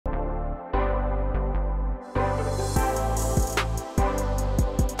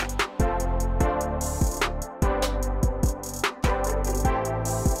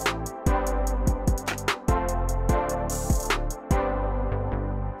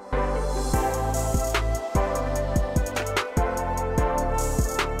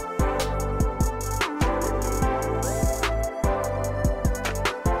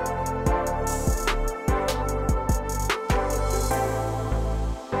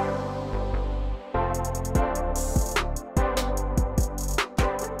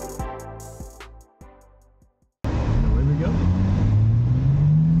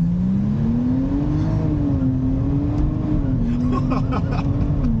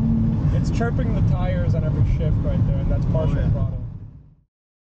It's chirping the tires on every shift right there, and that's partial throttle.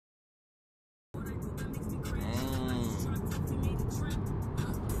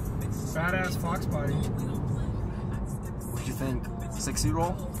 Badass Fox body. What do you think?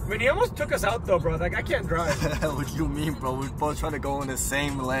 6-0? I mean, he almost took us out though, bro. Like, I can't drive. What do you mean, bro? We're both trying to go in the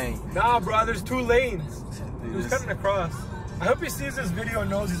same lane. Nah, bro, there's 2 lanes. He was cutting across. I hope he sees this video and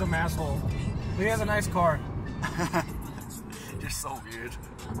knows he's a masshole. He has a nice car. You're so weird.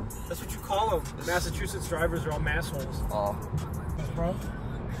 That's what you call them. Massachusetts drivers are all massholes. Oh. Yes, bro.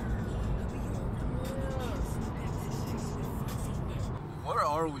 Where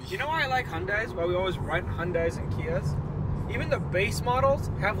are we? You know why I like Hyundais? Why we always rent Hyundais and Kias? Even the base models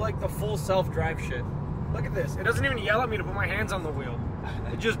have like the full self-drive shit. Look at this. It doesn't even yell at me to put my hands on the wheel.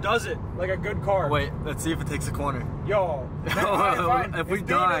 It just does it like a good car. Wait, let's see if it takes a corner. Yo. Fine. If we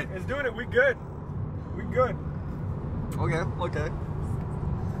die. It's doing it. We good. We good. Okay, okay.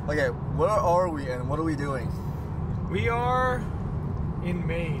 Okay, where are we and what are we doing? We are in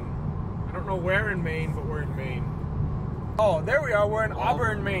Maine. I don't know where in Maine, but we're in Maine. Oh, there we are. We're in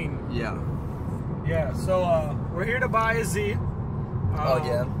Auburn, Maine. Yeah. Yeah, so we're here to buy a Z.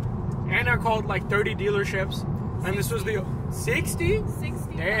 Again. And I called like 30 dealerships. And this was the 60?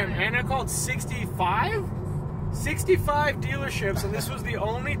 60. Damn, and I called 65? 65 dealerships, and this was the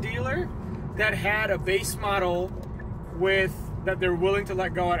only dealer that had a base model with that they're willing to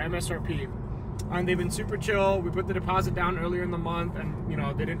let go at MSRP. And they've been super chill. We put the deposit down earlier in the month, and you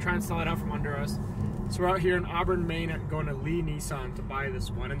know, they didn't try and sell it out from under us. So we're out here in Auburn, Maine, going to Lee Nissan to buy this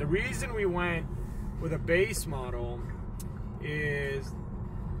one. And the reason we went with a base model is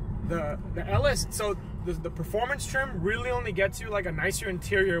the LS. So the performance trim really only gets you like a nicer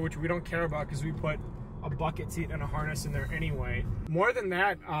interior, which we don't care about because we put a bucket seat and a harness in there anyway. More than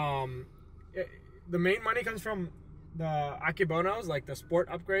that, the main money comes from the Akibonos, like the sport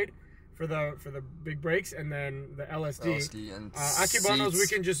upgrade for the big brakes, and then the LSD and Akibonos we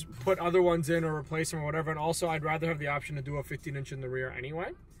can just put other ones in or replace them or whatever. And also I'd rather have the option to do a 15-inch in the rear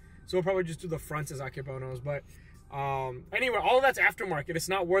anyway, so we'll probably just do the fronts as Akibonos. But anyway, all of that's aftermarket. It's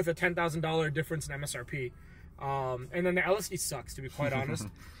not worth a $10,000 difference in MSRP. And then the LSD sucks, to be quite honest.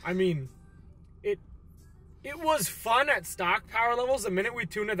 I mean, it was fun at stock power levels. The minute we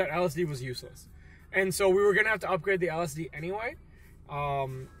tuned it, that LSD was useless. And so we were going to have to upgrade the LSD anyway.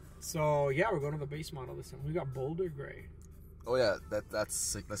 So yeah, we're going to the base model this time. We got Boulder Gray. Oh yeah, that's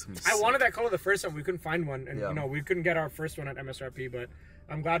sick. That's gonna be sick. I wanted that color the first time. We couldn't find one. And yeah, you know, we couldn't get our first one at MSRP, but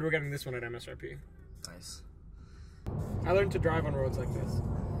I'm glad we're getting this one at MSRP. Nice. I learned to drive on roads like this.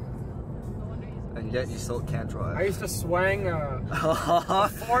 And yet you still can't drive. I used to swang a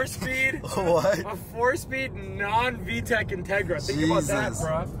 4-speed, what? a 4-speed non-VTEC Integra. Think about that,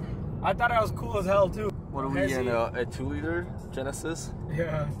 bro. I thought I was cool as hell too. What are we in, a 2-liter Genesis?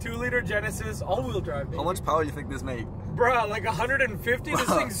 Yeah, 2-liter Genesis, all-wheel drive. Baby. How much power do you think this make? Bruh, like 150? This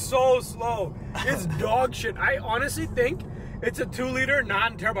thing's so slow. It's dog shit. I honestly think it's a 2-liter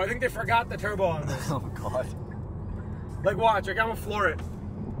non-turbo. I think they forgot the turbo on this. Oh god. Like watch, like I'm gonna floor it.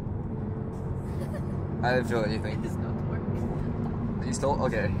 I didn't feel anything. It's not working. You still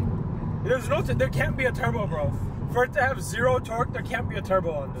okay? There's no, there can't be a turbo, bro. For it to have 0 torque, there can't be a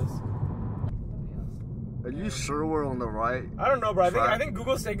turbo on this. Are you sure we're on the right? I don't know, bro. I think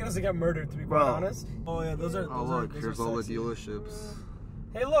Google's taking us to get murdered, to be quite honest. Oh yeah, those are. Oh look, here's all the dealerships.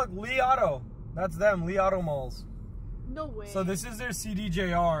 Hey, look, Lee Auto. That's them, Lee Auto Malls. No way. So this is their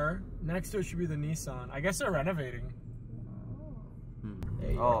CDJR. Next to it should be the Nissan. I guess they're renovating.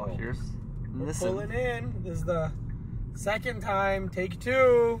 Oh, here's We're pulling in. This is the second time. Take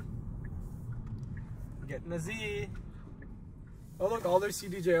 2. Getting a Z. Oh look, all their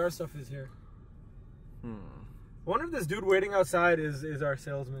CDJR stuff is here. I wonder if this dude waiting outside is our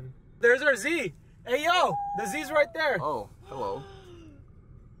salesman. There's our Z. Hey yo, the Z's right there. Oh, hello.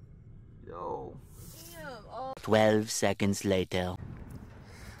 Yo. Damn. Oh. 12 seconds later.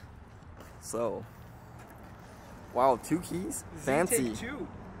 So. Wow, 2 keys? Fancy. Take 2.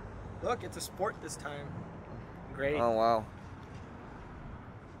 Look, it's a sport this time. Great. Oh wow.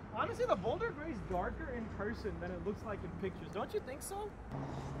 Honestly, the Boulder Gray's darker in person than it looks like in pictures. Don't you think so?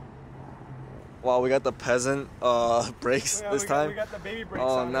 Wow, we got the peasant brakes this time. We got the baby brakes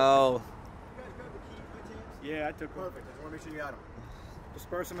on. Oh no. You guys got the key by chance? Yeah, I took Perfect. I just want to make sure you got them.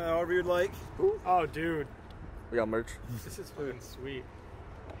 Disperse them however you'd like. Oh, dude. We got merch. This is fucking sweet.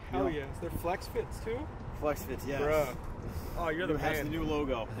 Hell yeah. They're flex fits too? Flex fits, yes. Bruh. Oh, you're the Has the man. new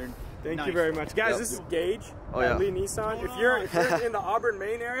logo. They're Thank nice. you very much. Guys, this is Gage at Lee Nissan. If you're in the Auburn,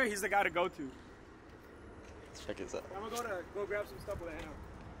 Maine area, he's the guy to go to. Let's check this out. I'm gonna go grab some stuff with Anna.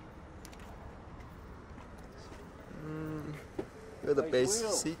 They're the base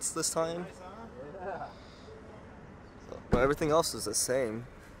seats this time. So, but everything else is the same.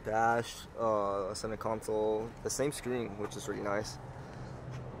 Dash, center console, the same screen, which is really nice.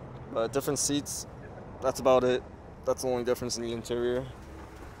 But different seats, that's about it. That's the only difference in the interior.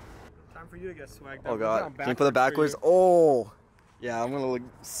 Time for you to get swagged Oh up. god, can you put it backwards? Oh! Yeah, I'm gonna look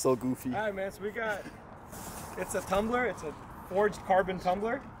so goofy. Alright man, so we got, it's a tumbler, it's a forged carbon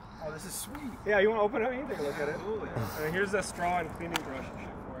tumbler. Oh, this is sweet. Yeah, you wanna open it? You can take a look at it. Absolutely. And here's the straw and cleaning brush and shit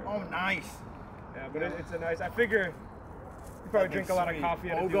for it. Oh, nice. Yeah, but it's a nice, I figure you probably drink a lot of coffee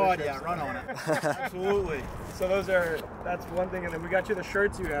at a Oh god, dealership, yeah, so- run on it. Absolutely. So that's one thing, and then we got you the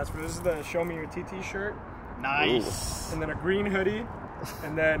shirts you asked for. This is the Show Me Your TT shirt. Nice. And then a green hoodie,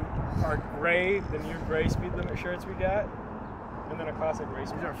 and then our gray, the new gray speed limit shirts we got, and then a classic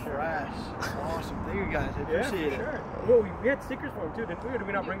race. These are fresh. Awesome. Thank you guys. I Yeah, appreciate for it. sure. Well, we had stickers for them too, didn't we? Or did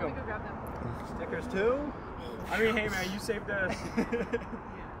we not bring We them? could grab them. Stickers too? I mean, hey man, you saved us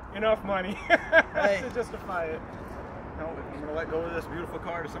enough money Hey. to justify it. No, I'm gonna let go of this beautiful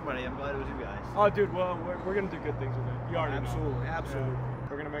car to somebody. I'm glad it was you guys. Oh, dude, well, we're gonna do good things with it. You already know. Absolutely, absolutely. Yeah.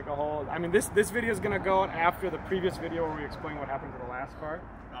 We're gonna make a whole. I mean, this video is gonna go out after the previous video where we explain what happened to the last car.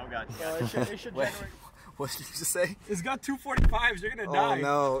 Oh god. So it should Wait. generate. What did you just say? It's got 245s. You're gonna die. Oh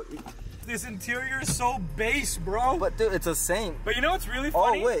no. This interior is so base, bro. But dude, it's the same. But you know what's really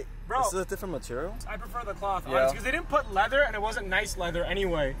funny? Oh wait, bro. this is a different material? I prefer the cloth, Yeah. because they didn't put leather, and it wasn't nice leather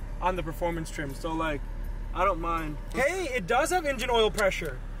anyway on the performance trim. So like, I don't mind. Hey, it does have engine oil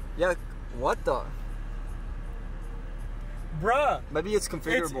pressure, Yeah, what the? bruh. Maybe it's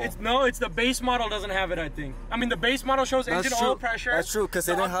configurable. No, it's the base model doesn't have it. I think. I mean, the base model shows That's engine true. oil pressure. That's true, 'cause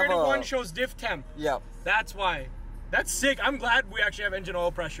they The didn't have upgraded a- one shows diff temp. Yeah. That's why. That's sick. I'm glad we actually have engine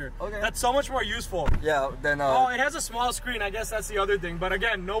oil pressure. Okay. That's so much more useful. Yeah, then Oh, it has a small screen. I guess that's the other thing. But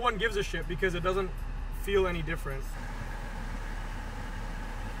again, no one gives a shit because it doesn't feel any different.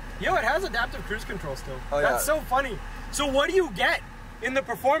 Yo, it has adaptive cruise control still. Oh, That's yeah. so funny. So what do you get in the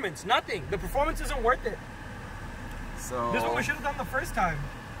performance? Nothing. The performance isn't worth it. so This is what we should have done the first time.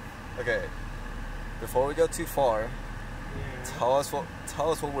 okay. Before we go too far, tell us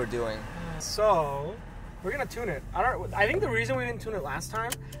what we're doing. So we're gonna tune it. I think the reason we didn't tune it last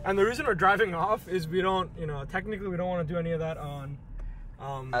time, and the reason we're driving off, is we don't, technically we don't want to do any of that on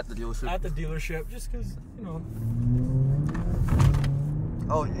At the dealership. at the dealership, just because,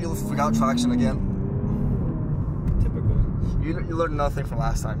 Oh, you forgot traction again. typical. You learned nothing from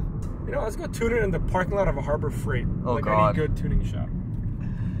last time. Let's go tune it in the parking lot of a Harbor Freight. Oh, like God. any good tuning shop.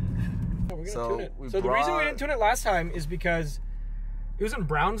 We're gonna So, tune it. we So the reason we brought- didn't tune it last time is because it was in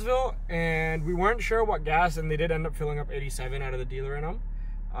Brownsville and we weren't sure what gas, and they did end up filling up 87 out of the dealer in them.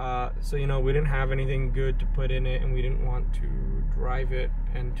 So we didn't have anything good to put in it, and we didn't want to drive it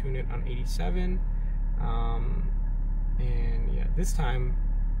and tune it on 87. And yeah, this time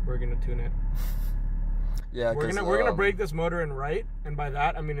we're gonna tune it. Yeah, We're gonna break this motor in right, and by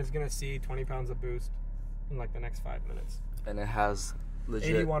that I mean it's gonna see 20 pounds of boost in like the next 5 minutes. And it has legit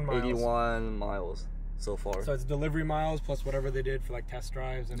 81 miles. 81 miles so far. So it's delivery miles plus whatever they did for like test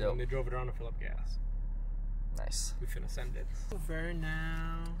drives, and Yep. then they drove it around to fill up gas. Nice. We finna send it. Over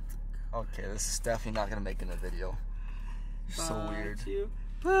now. Okay, this is definitely not gonna make it in a video. So weird.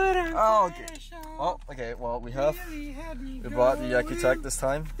 Put on Oh, okay. fashion. Oh, okay. Well, we Really had me brought the going. Acutech this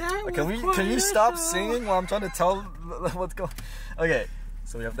time. That Can was you quite a stop show. singing while I'm trying to tell what's going? Okay,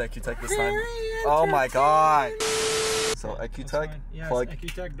 so we have the Acutech this time. Very Oh my god. So That's Acutech fine. Yes, plug.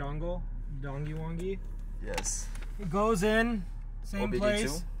 Acutech dongle, dongy wongy. Yes. It goes in, same OBD2.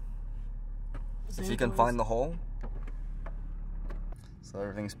 place. If you can find the hole. So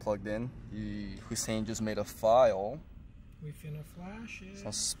everything's plugged in. Hussein just made a file. We finna flash it. It's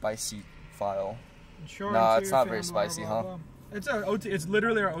a spicy file. Sure, Nah, interior it's not film, very blah, spicy, blah, huh? blah. It's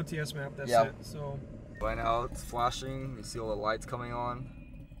literally our OTS map. That's Yep. it. So Right now it's flashing. You see all the lights coming on.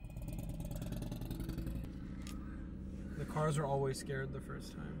 the cars are always scared the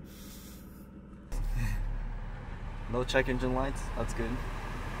first time. No check engine lights. That's good.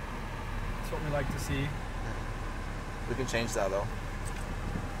 That's what we like to see. We can change that though.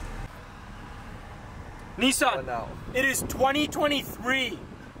 Nissan. What now? It is 2023.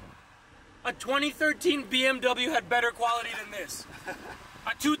 A 2013 BMW had better quality than this.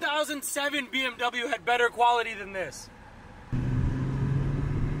 A 2007 BMW had better quality than this.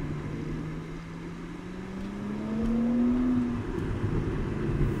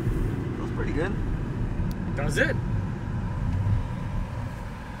 Feels pretty good. Does it?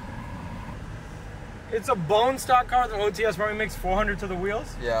 It's a bone stock car with an OTS, probably makes 400 to the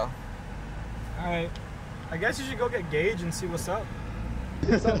wheels. Yeah. Alright. I guess you should go get Gage and see what's up.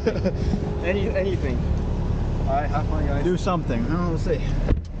 Anything. Alright, have fun, guys. Do something. Oh, let's see.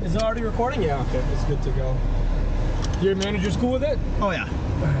 Is it already recording? Yeah, okay, it's good to go. Your manager's cool with it? Oh yeah.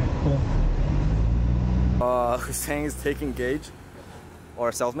 Alright, cool. Hussein is taking Gage,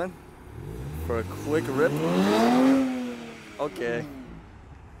 or Salesman, for a quick rip. Okay.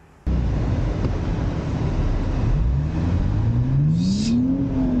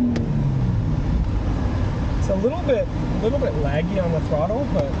 It's a little bit laggy on the throttle,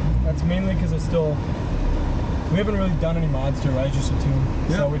 but that's mainly because it's still, we haven't really done any mods to it, right? It's just a tune.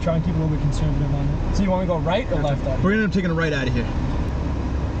 Yeah. So we try and keep a little bit conservative on it. So you want to go right or left out? We're gonna end up taking a right out of here.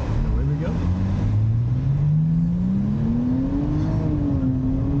 Away we go.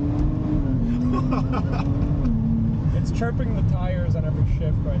 It's chirping the tires on every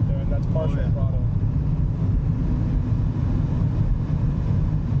shift right there, and that's partial throttle.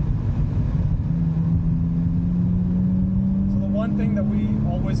 One thing that we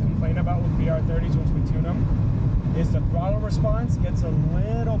always complain about with VR30s once we tune them is the throttle response gets a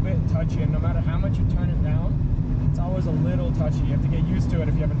little bit touchy, and no matter how much you turn it down, it's always a little touchy. You have to get used to it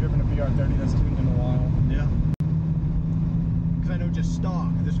if you haven't driven a VR30 that's tuned in a while. Yeah. Because I know just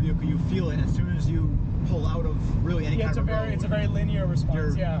stock, this vehicle, you feel it as soon as you pull out of really any kind of road. It's a very linear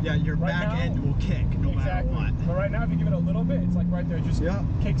response, your right back now, end will kick no matter what. But right now, if you give it a little bit, it's like right there, it just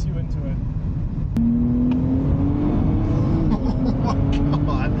kicks you into it. Oh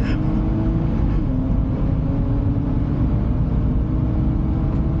my god.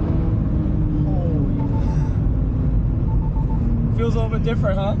 Feels a little bit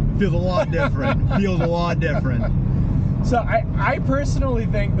different, huh? Feels a lot different. Feels a lot different. So I personally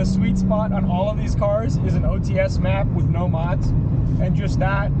think the sweet spot on all of these cars is an OTS map with no mods, and just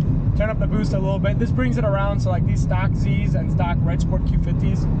that. Turn up the boost a little bit. This brings it around, so like these stock Zs and stock Racebox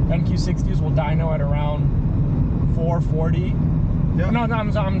Q50s and Q60s will dyno at around 440. Yeah. No,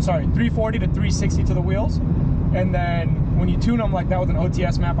 I'm sorry, 340 to 360 to the wheels. And then when you tune them like that with an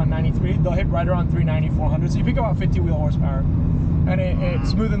OTS map on 93, they'll hit right around 390, 400. So you pick about 50 wheel horsepower. And it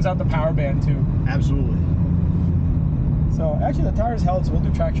smoothens out the power band too. Absolutely. So actually the tires held, so we'll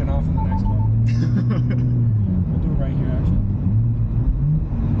do traction off in the next one. We'll do it right here actually.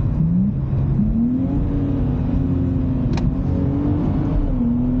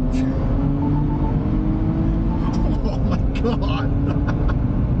 Oh my god.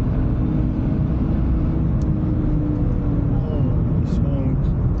 Holy smokes.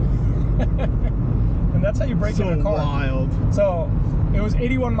 And that's how you break in a car. So wild. So it was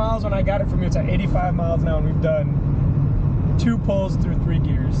 81 miles when I got it from you. It's at 85 miles now, and we've done 2 pulls through 3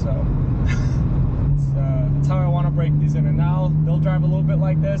 gears. So that's how I want to break these in. And now they'll drive a little bit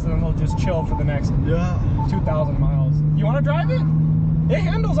like this, and then they'll just chill for the next 2,000 miles. You want to drive it? It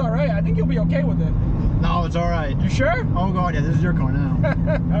handles all right. I think you'll be okay with it. No, it's all right. You sure? Oh god, yeah, this is your car now.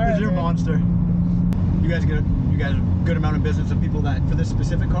 This is your monster. You guys get a good amount of business of people that for this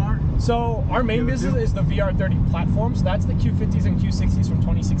specific car. So our main business is the VR30 platform. So that's the Q50s and Q60s from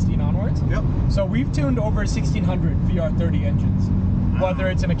 2016 onwards. Yep. So we've tuned over 1,600 VR30 engines, whether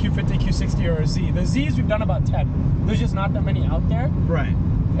it's in a Q50, Q60, or a Z. The Zs we've done about 10. There's just not that many out there. Right.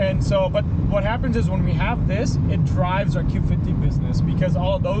 And so, but what happens is when we have this, it drives our Q50 business because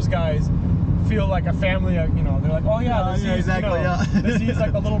all of those guys feel like a family. You know, they're like, oh yeah, the Z, exactly, the Z is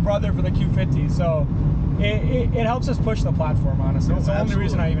like the little brother for the Q50. So it helps us push the platform, honestly. It's the only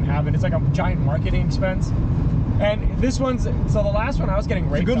reason I even have it. It's like a giant marketing expense. And this one's, so the last one I was getting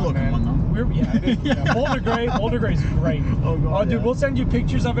raped on, man. It's a good looking one, though. Yeah, it is. Yeah. Boulder Gray is great. Oh, God, dude, we'll send you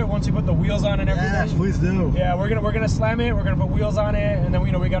pictures of it once you put the wheels on and everything. Yes, please do. Yeah, we're gonna slam it. We're gonna put wheels on it, and then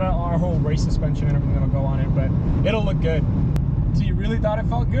we got our whole race suspension and everything that'll go on it. But it'll look good. So you really thought it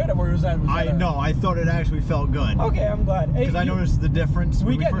felt good, or was that? No, I thought it actually felt good. Okay, I'm glad. Because I noticed the difference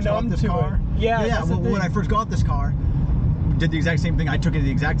when we first got this car. Yeah. When I first got this car, did the exact same thing. I took it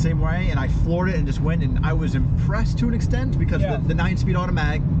the exact same way, and I floored it and just went. And I was impressed to an extent because the 9-speed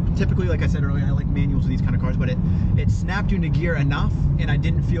automatic. Typically, like I said earlier, I like manuals of these kind of cars, but it snapped you into gear enough, and I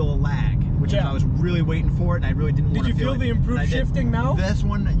didn't feel a lag, which I was really waiting for it, and I really didn't want to feel it. Did you feel the improved shifting now? This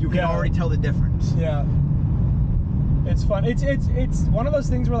one, you can already tell the difference. Yeah. It's fun. It's one of those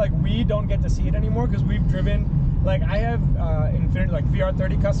things where like we don't get to see it anymore because we've driven. Like I have Infinity, like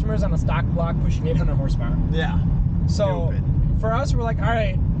VR30 customers on a stock block pushing 800 horsepower. Yeah. So for us, we're like, all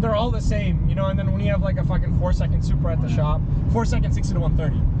right, they're all the same, you know. And then when you have like a fucking 4-second Supra at the shop, 4-second 60 to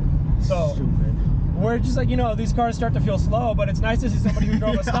 130. So we're just like, you know, these cars start to feel slow, but it's nice to see somebody who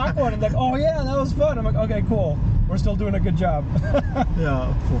drove a stock one and like, oh yeah, that was fun. I'm like, okay, cool. We're still doing a good job.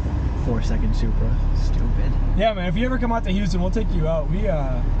 Yeah, 4-second Supra. Stupid. Yeah, man. If you ever come out to Houston, we'll take you out.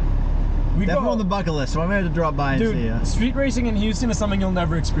 We Definitely go on the bucket list, so I may have to drop by and see ya. Dude, street racing in Houston is something you'll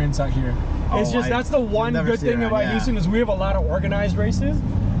never experience out here. It's just that's the one good thing about Houston is we have a lot of organized races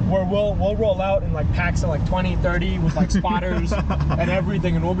where we'll roll out in like packs of like 20, 30 with like spotters and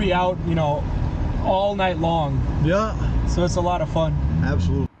everything, and we'll be out, you know, all night long. Yeah. So it's a lot of fun.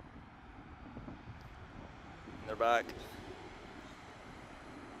 Absolutely. They're back.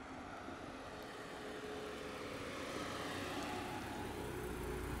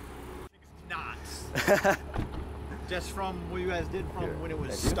 Nuts. Just from what you guys did from when it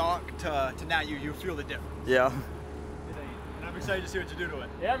was stock to now, you feel the difference. Yeah. And I'm excited to see what you do to it.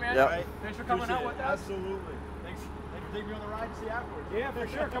 Yeah, man. Yep. Right? Thanks for coming out with us. Absolutely. Thanks for taking me on the ride to see afterwards. Yeah, for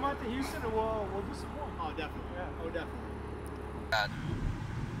sure. Come out to Houston and we'll do some more. Oh, definitely. Yeah. Oh, definitely.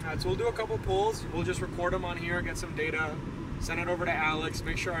 So we'll do a couple pulls. We'll just record them on here, get some data, send it over to Alex,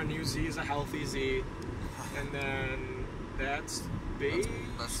 make sure our new Z is a healthy Z, and then that's pretty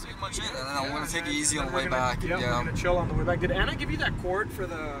much it. And then I'm gonna take it easy on the way back. Yeah, we're gonna chill on the way back. Did Anna give you that cord for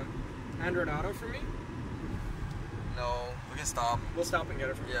the Android Auto for me? No, we can stop. We'll stop and get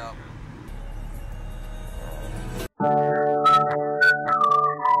it from you. Yeah.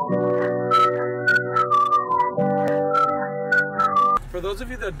 For those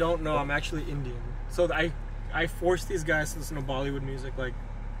of you that don't know, I'm actually Indian. So I force these guys to listen to Bollywood music like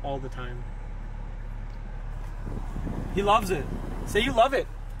all the time. He loves it. Say you love it.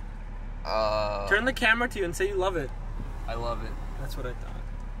 Turn the camera to you and say you love it. I love it. That's what I thought.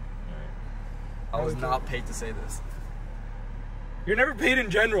 I was not paid to say this. You're never paid in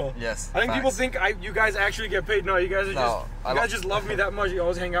general. Yes. I think people think you guys actually get paid. No, you guys are just love me that much. You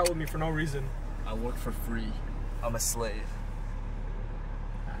always hang out with me for no reason. I work for free. I'm a slave.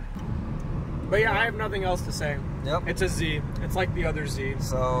 But yeah, I have nothing else to say. Yep. It's a Z. It's like the other Z.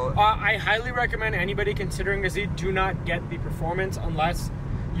 So I highly recommend anybody considering a Z do not get the performance unless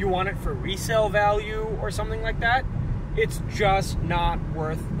you want it for resale value or something like that. It's just not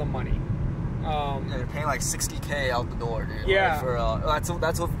worth the money. yeah, you're paying like $60K out the door, dude. Yeah. Like for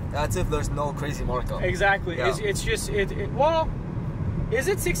that's if there's no crazy markup. Exactly. Yeah. It's just well, is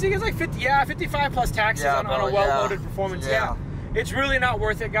it 60? It's like 50. Yeah, 55 plus taxes on a well-loaded performance. Yeah. It's really not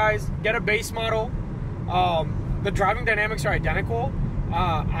worth it, guys. Get a base model. The driving dynamics are identical.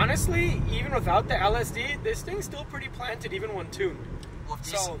 Honestly, even without the LSD, this thing's still pretty planted even when tuned. With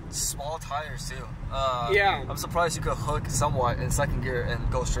these small tires too. Yeah. I'm surprised you could hook somewhat in second gear and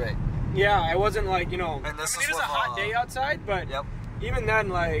go straight. Yeah, I wasn't like, you know, And this it is a hot day outside, but Yep. even then,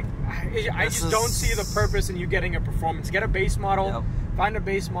 like, I just don't see the purpose in you getting a performance. Get a base model. Yep. Find a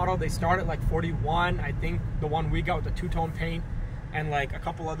base model. They start at like 41. I think the one we got with the two-tone paint and like a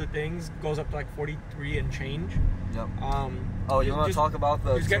couple other things goes up to like 43 and change. Yep. Oh, you want to talk about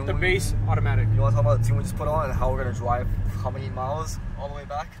the just get the base automatic. You want to talk about the tune we just put on and how we're going to drive how many miles all the way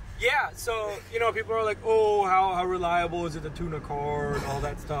back? Yeah, so, you know, people are like, oh, how reliable is it to tune a car and all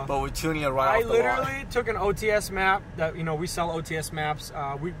that stuff. But we're tuning it right off the literally took an OTS map that, you know, we sell OTS maps.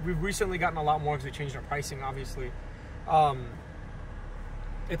 We've recently gotten a lot more because we changed our pricing, obviously.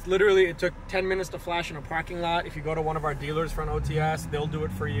 It's literally, it took 10 minutes to flash in a parking lot. If you go to one of our dealers for an OTS, they'll do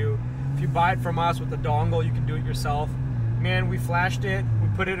it for you. If you buy it from us with the dongle, you can do it yourself. Man, we flashed it. We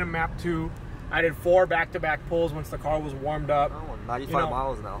put it in map 2. I did 4 back-to-back pulls once the car was warmed up. Oh, 95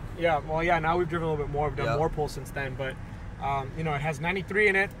 miles now. Yeah, well, yeah, now we've driven a little bit more. We've done more pulls since then. But, you know, it has 93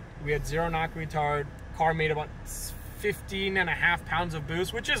 in it. We had 0 knock retard. Car made about 15.5 pounds of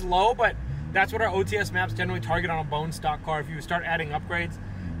boost, which is low, but that's what our OTS maps generally target on a bone stock car. If you start adding upgrades,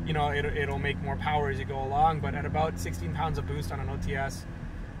 you know, it'll make more power as you go along. But at about 16 pounds of boost on an OTS,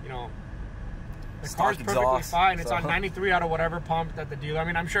 you know, the car's perfectly fine. It's on 93 out of whatever pump that the dealer. I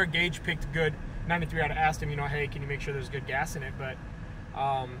mean, I'm sure Gage picked good 93 out of. Asked him, you know, hey, can you make sure there's good gas in it? But,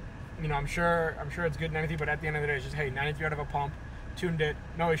 you know, I'm sure it's good 93. But at the end of the day, it's just, hey, 93 out of a pump, tuned it,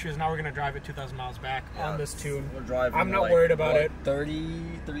 no issues. Now we're gonna drive it 2,000 miles back on this tune. We're driving. I'm not worried about it.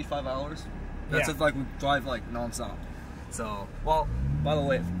 35 hours. That's if like we drive like nonstop. So, well, by the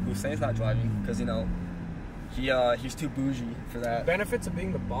way, Hussein's not driving because, you know, he's too bougie for that. Benefits of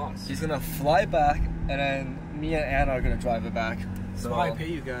being the boss. He's gonna fly back, and then me and Anna are gonna drive it back. That's why I pay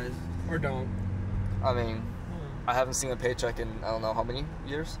you guys, or don't. I mean, I haven't seen a paycheck in I don't know how many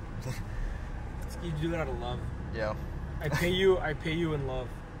years. You do it out of love. Yeah. I pay you in love.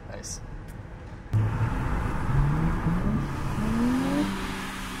 Nice.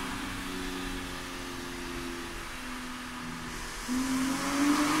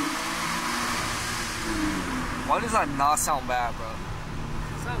 Why does that not sound bad, bro?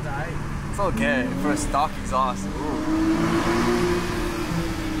 It sounds alright. It's okay for a stock exhaust. Ooh.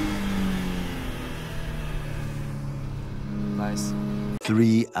 Nice.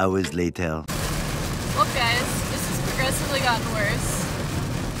 3 hours later. Well guys, this has progressively gotten worse.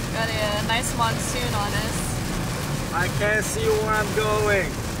 Got a nice monsoon on us. I can't see where I'm going.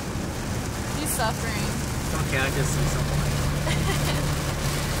 He's suffering. Okay, I can see someone.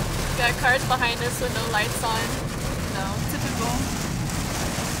 Got cars behind us with no lights on. No, typical.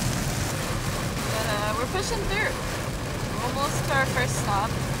 But we're pushing through. We're almost to our first stop.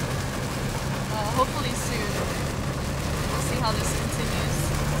 Hopefully soon. We'll see how this continues.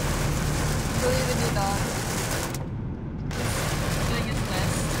 Believe in you, dog. He's doing his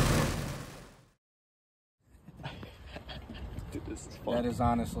best. Dude, this is fun. That is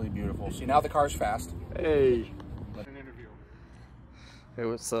honestly beautiful. See, now the car's fast. Hey. An interview.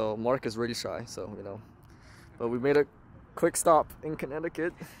 Okay, so Mark is really shy, so you know. But we made a quick stop in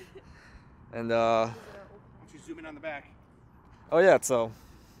Connecticut. And Why don't you zoom in on the back? oh yeah, so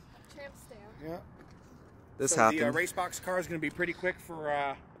Tramp stamp. Yeah. this so happened. the Racebox car is going to be pretty quick for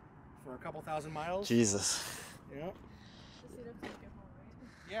a couple thousand miles. Jesus. Yeah. Just need to take it home,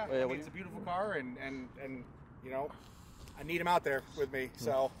 right? Yeah. Oh, yeah, I what mean, it's a beautiful car, and you know, I need him out there with me.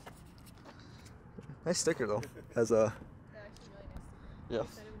 So. Nice sticker though. As a They're actually really nice.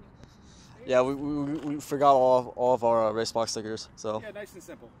 yeah. Said it when you posted it. Yeah, we forgot all of our Racebox stickers, so Yeah, nice and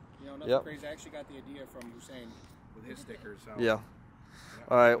simple. You know, nothing Yep. crazy. I actually got the idea from Hussein with his stickers. So. yeah. Yeah,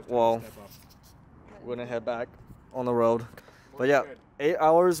 All right, it's time to well, step up. we're gonna head back on the road. But yeah, Good. 8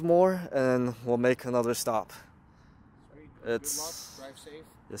 hours more, and we'll make another stop. Sweet. It's- Good luck. Drive safe.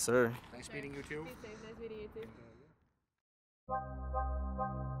 Yes, sir. Nice meeting you too. Be safe. Nice meeting you too.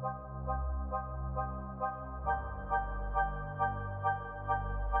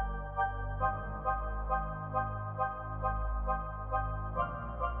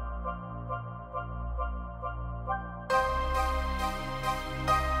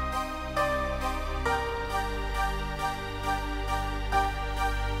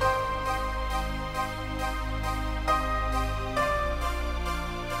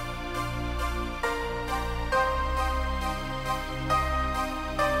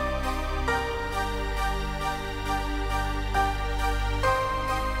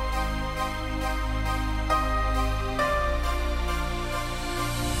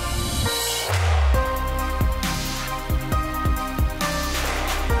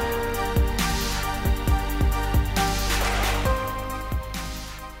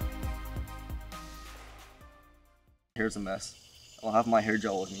 Hair's a mess. I don't have my hair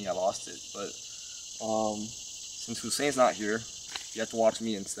gel with me. I lost it, but since Hussein's not here, you have to watch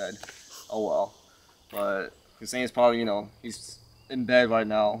me instead. Oh well. But Hussein's probably, you know, he's in bed right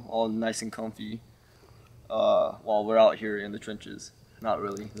now, all nice and comfy, while we're out here in the trenches. Not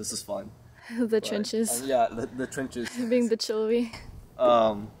really. This is fun. The But, trenches. yeah, the trenches. Being the chilly.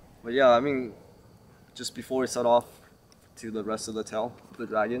 But yeah, I mean, just before we set off to the rest of the tail, the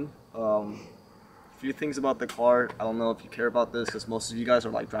Dragon, few things about the car. I don't know if you care about this because most of you guys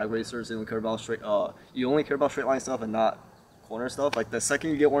are like drag racers. You don't care about you only care about straight line stuff and not corner stuff. Like the second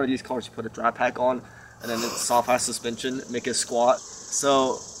you get one of these cars, you put a drag pack on, and then it's soft ass suspension, make it squat.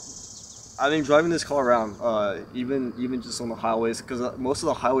 So I've been driving this car around, even just on the highways, because most of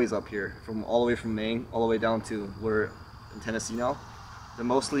the highways up here, from all the way from Maine all the way down to we're in Tennessee now, they're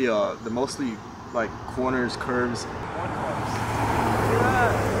mostly like corners, curves.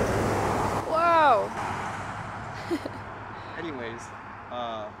 Wow. Anyways,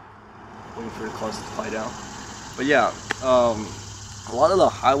 waiting for the cars to quiet down. But yeah, a lot of the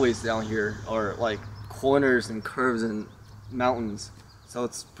highways down here are like corners and curves and mountains. So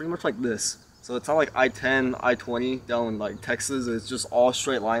it's pretty much like this. So it's not like I-10, I-20 down in like Texas. It's just all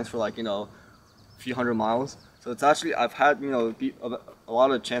straight lines for like, you know, a few hundred miles. So it's actually, I've had, you know, a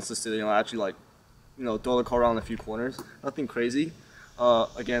lot of chances to, you know, actually like, you know, throw the car around a few corners. Nothing crazy.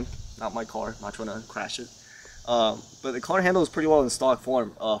 Again, not my car, not trying to crash it. But the car handles pretty well in stock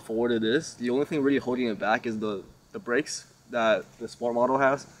form for what it is. The only thing really holding it back is the brakes that the sport model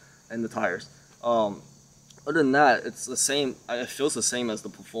has and the tires. Other than that, it's the same. It feels the same as the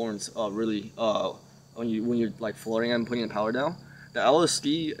performance. Really, when you're like flooring and putting the power down, the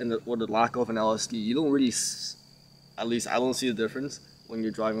LSD and or the lack of an LSD, you don't really. At least I don't see the difference when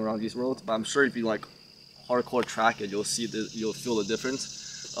you're driving around these roads. But I'm sure if you like hardcore track it, you'll feel the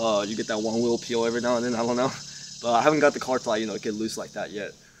difference. You get that one wheel peel every now and then. I don't know, but I haven't got the car to like, you know, get loose like that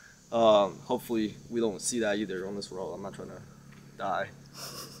yet. Hopefully we don't see that either on this road. I'm not trying to die,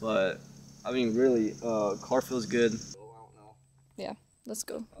 but I mean really, car feels good. Yeah, let's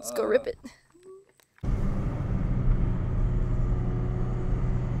go. Let's go rip it.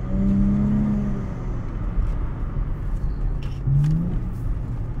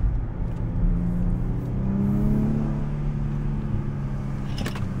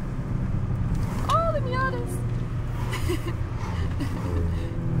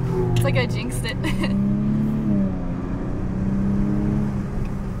 like I jinxed it.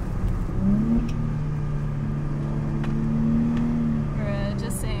 We're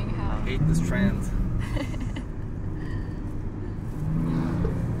just saying how. I hate this trans.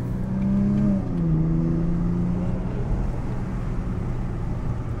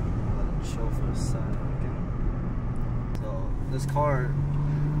 Show for a second. So this car,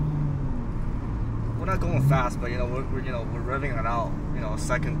 we're not going fast, but we're revving it out.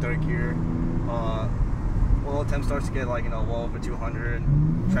 Second, third gear. Oil temp starts to get like well over 200.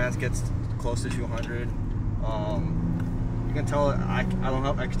 Trans gets close to 200. You can tell I don't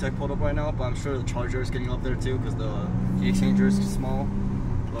have X-Tech pulled up right now, but I'm sure the Charger is getting up there too because the heat exchanger is small.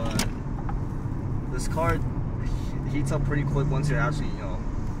 But this car heats up pretty quick once you're actually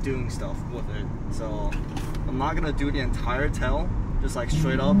doing stuff with it. So I'm not gonna do the entire tail, just like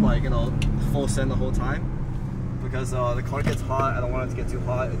straight up, like full send the whole time, because the car gets hot. I don't want it to get too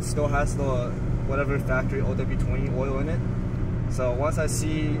hot. It still has the whatever factory OW20 oil in it. So once I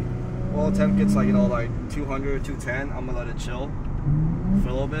see oil temp gets like like 200, 210, I'm gonna let it chill for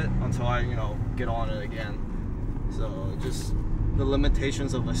a little bit until I get on it again. So just the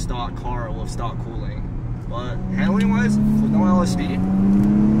limitations of a stock car with stock cooling. But handling wise, with no LSD,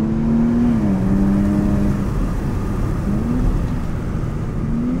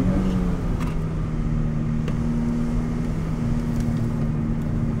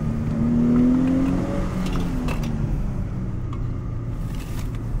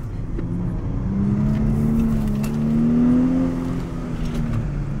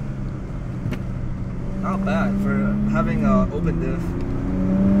 not bad for having open diff.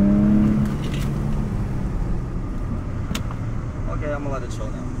 Okay, I'm gonna let it chill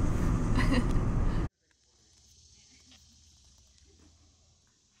now.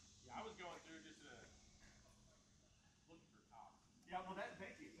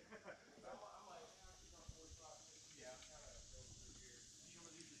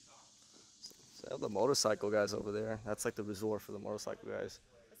 So I have the motorcycle guys over there. That's like the resort for the motorcycle guys.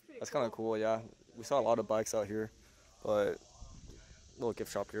 That's kind of cool, yeah. We saw a lot of bikes out here, but little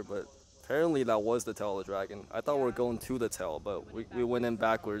gift shop here. But apparently that was the tail of the Dragon. I thought we were going to the tail, but we went in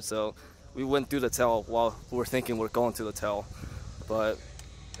backwards. So we went through the tail while we were thinking we're going to the tail. But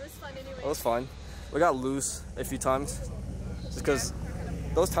It was fun anyway. it was fine. We got loose a few times just because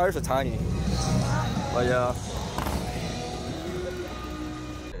those tires are tiny. But yeah.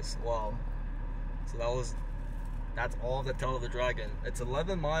 Wow. So that's all of the tail of the Dragon. It's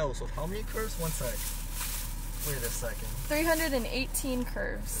 11 miles. So how many curves? One sec. Wait a second. 318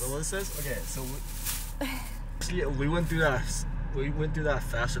 curves. Is that what it says? Okay, so we went through that. We went through that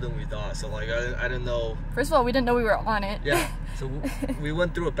faster than we thought. So like I didn't know. First of all, we didn't know we were on it. Yeah. So we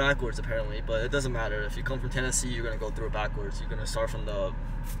went through it backwards apparently, but it doesn't matter. If you come from Tennessee, you're gonna go through it backwards. You're gonna start from the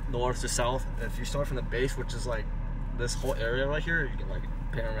north to south. If you start from the base, which is like this whole area right here, you can like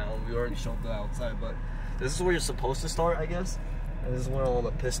pan around. We already showed the outside, but this is where you're supposed to start, I guess. And this is where all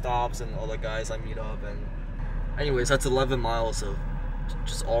the pit stops and all the guys I meet up. And anyways, that's 11 miles of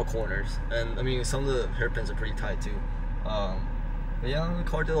just all corners. And I mean, some of the hairpins are pretty tight too. But yeah, the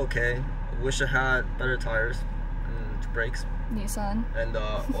car did okay. I wish it had better tires and brakes. Nissan. And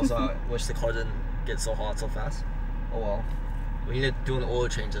also, I wish the car didn't get so hot so fast. Oh well. We need to do an oil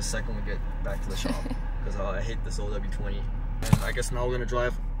change the second we get back to the shop. Because I hate this OW20. And I guess now we're going to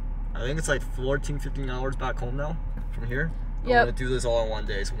drive, I think it's like 14, 15 hours back home now from here. We're going to do this all in one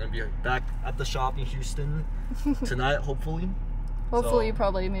day. So we're going to be back at the shop in Houston tonight, hopefully. Hopefully, so,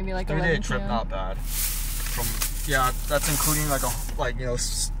 probably maybe like 3-day trip, not bad. Yeah, that's including like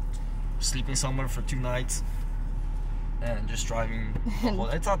sleeping somewhere for 2 nights and just driving.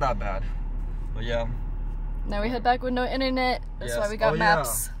 It's not that bad, but yeah. Now we head back with no internet. That's why we got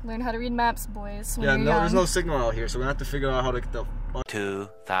maps. Yeah. Learn how to read maps, boys. Yeah, there's no signal out here, so we have to figure out how to get the.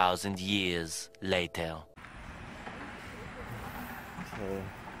 2,000 years later. Okay,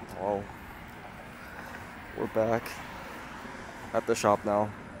 well, we're back at the shop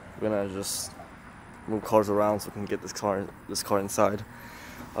now. We're gonna just move cars around so we can get this car inside.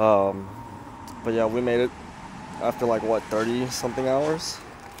 But yeah, we made it after like what 30 something hours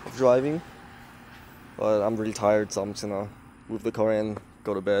of driving. But I'm really tired, so I'm just gonna move the car in,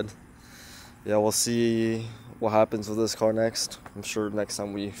 go to bed. Yeah, we'll see what happens with this car next. I'm sure next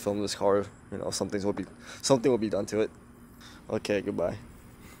time we film this car, something will be done to it. Okay, goodbye.